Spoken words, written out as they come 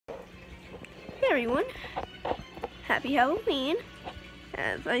everyone, happy Halloween.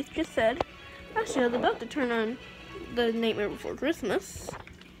 As I just said, actually I was about to turn on the Nightmare Before Christmas.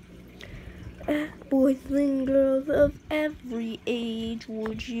 Boys and girls of every age,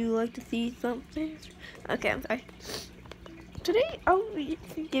 would you like to see something? Okay, I'm sorry. Today I'll be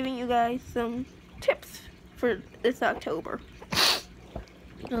giving you guys some tips for this October.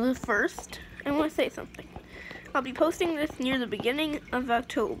 Now, first, I want to say something. I'll be posting this near the beginning of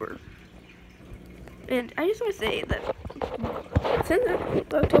October. And I just want to say that since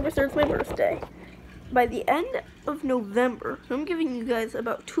October starts my birthday, by the end of November, I'm giving you guys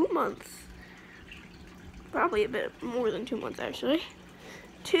about 2 months, probably a bit more than 2 months actually,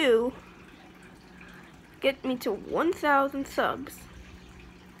 to get me to 1,000 subs.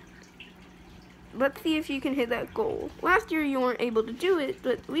 Let's see if you can hit that goal. Last year you weren't able to do it,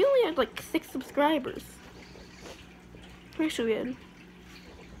 but we only had like 6 subscribers. Actually,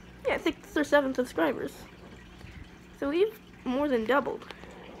 we had 6 or 7 subscribers. So we've more than doubled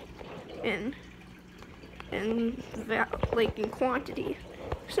in quantity.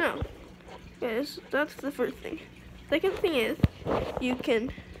 So, guys, that's the first thing. Second thing is, you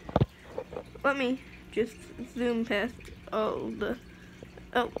can, let me just zoom past all the,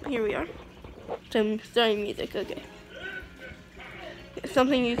 oh, here we are. Some starting music, okay.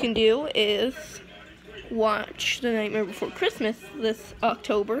 Something you can do is watch The Nightmare Before Christmas this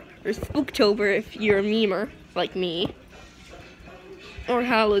October, or Spooktober if you're a memer like me, or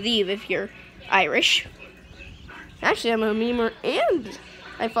Hallows Eve if you're Irish. Actually, I'm a memer and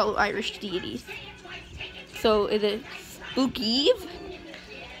I follow Irish deities. So is it Spooky Eve?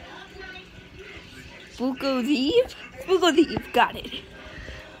 Spookos Eve? Spookos Eve, got it.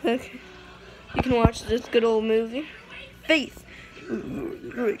 Okay. You can watch this good old movie. Faith,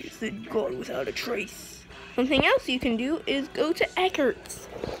 greatest in God without a trace. Something else you can do is go to Eckert's.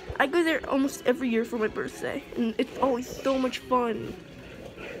 I go there almost every year for my birthday, and it's always so much fun.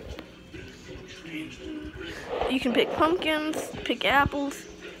 You can pick pumpkins, pick apples.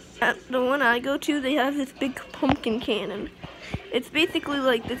 At the one I go to, they have this big pumpkin cannon. It's basically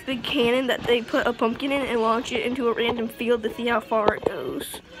like this big cannon that they put a pumpkin in and launch it into a random field to see how far it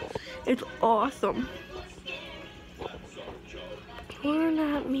goes. It's awesome. We're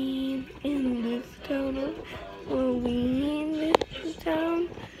not mean in this town. We're mean in this town.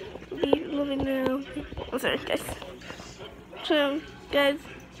 We living now. I'm sorry, guys. So, guys,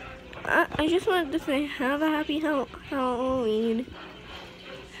 I just wanted to say have a happy Halloween.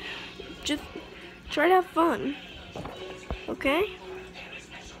 Just try to have fun. Okay?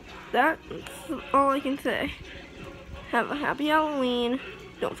 That's all I can say. Have a happy Halloween.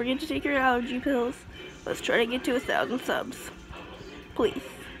 Don't forget to take your allergy pills. Let's try to get to 1,000 subs. Please.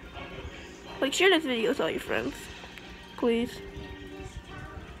 Like, share this video with all your friends. Please.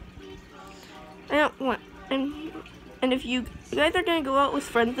 I don't want, and if you guys are gonna go out with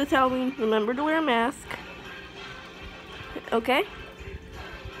friends this Halloween, remember to wear a mask. Okay?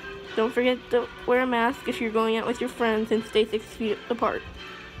 Don't forget to wear a mask if you're going out with your friends, and stay 6 feet apart.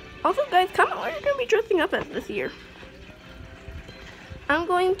 Also, guys, comment what you're gonna be dressing up as this year. I'm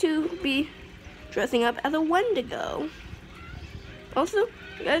going to be dressing up as a Wendigo. Also,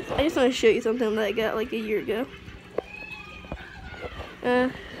 guys, I just want to show you something that I got like a year ago.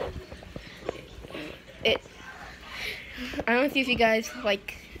 I don't know if you guys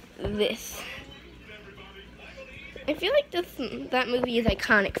like this. I feel like that movie is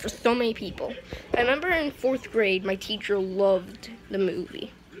iconic for so many people. I remember in 4th grade, my teacher loved the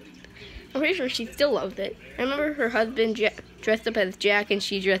movie. I'm pretty sure she still loved it. I remember her husband dressed up as Jack and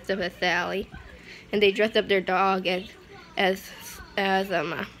she dressed up as Sally. And they dressed up their dog as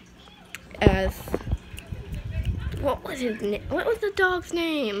what was his name? What was the dog's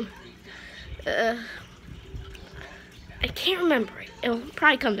name? I can't remember it. It'll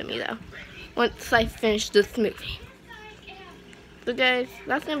probably come to me though once I finish this movie. So guys,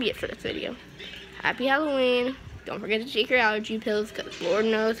 that's gonna be it for this video. Happy Halloween. Don't forget to take your allergy pills, because Lord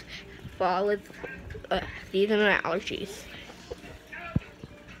knows fall is season of allergies.